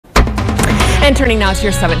And turning now to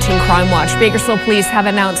your 17 Crime Watch, Bakersfield police have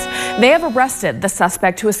announced they have arrested the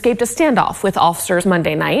suspect who escaped a standoff with officers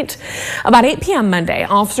Monday night. About 8 p.m. Monday,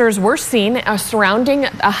 officers were seen surrounding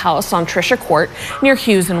a house on Tricia Ct near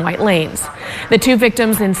Hughes and White Lanes. The two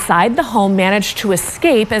victims inside the home managed to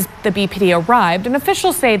escape as the BPD arrived, and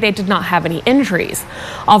officials say they did not have any injuries.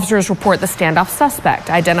 Officers report the standoff suspect,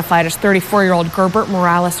 identified as 34-year-old Gerbert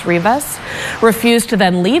Morales Rivas, refused to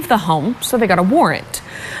then leave the home, so they got a warrant.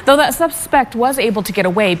 Though that suspect was able to get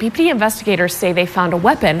away, BPD investigators say they found a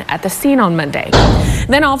weapon at the scene on Monday.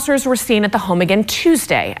 Then officers were seen at the home again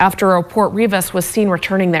Tuesday after a report Rivas was seen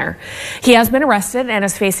returning there. He has been arrested and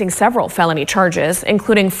is facing several felony charges,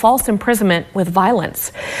 including false imprisonment with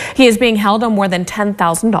violence. He is being held on more than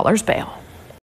 $10,000 bail.